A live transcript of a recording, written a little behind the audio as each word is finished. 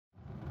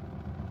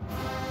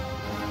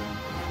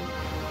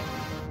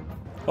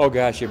Oh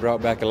gosh, it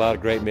brought back a lot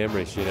of great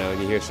memories,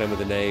 and you hear some of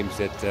the names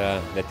that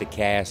the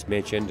cast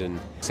mentioned, and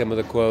some of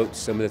the quotes,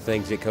 some of the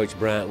things that Coach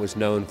Bryant was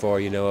known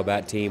for,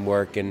 about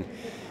teamwork and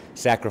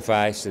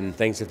sacrifice and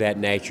things of that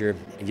nature.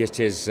 And just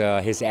his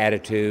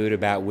attitude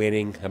about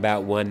winning,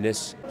 about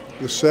oneness.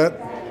 The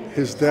set,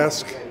 his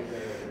desk.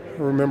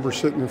 I remember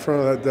sitting in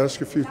front of that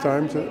desk a few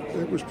times.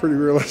 It was pretty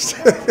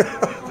realistic.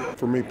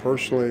 For me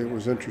personally, it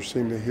was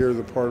interesting to hear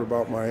the part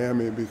about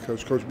Miami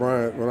because Coach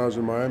Bryant, when I was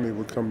in Miami,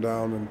 would come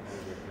down and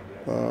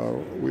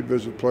we'd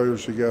visit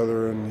players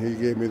together, and he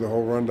gave me the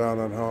whole rundown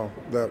on how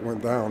that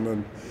went down,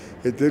 and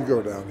it did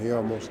go down. He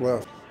almost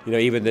left.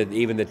 Even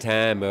the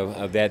time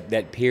of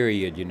that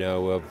period,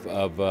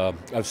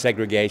 of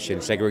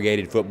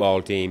segregated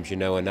football teams,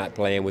 and not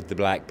playing with the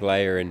black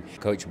player. And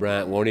Coach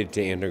Bryant wanted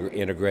to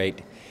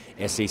integrate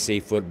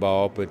SEC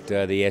football, but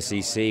the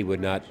SEC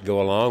would not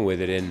go along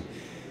with it. And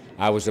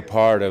I was a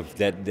part of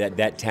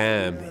that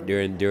time.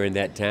 During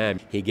that time,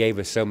 he gave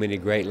us so many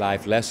great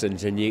life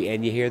lessons, and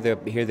you hear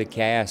the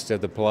cast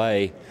of the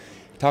play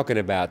talking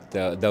about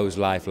those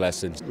life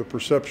lessons. The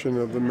perception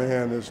of the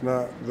man is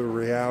not the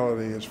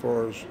reality as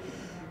far as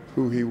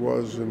who he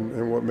was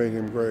and what made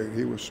him great.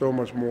 He was so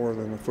much more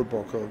than a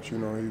football coach. He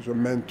was a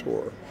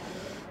mentor,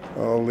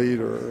 a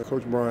leader.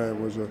 Coach Bryant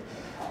was a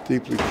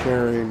deeply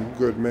caring,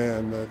 good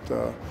man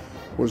that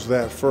was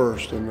that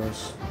first, and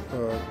as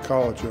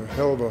college, a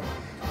hell of a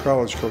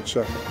college coach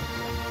second.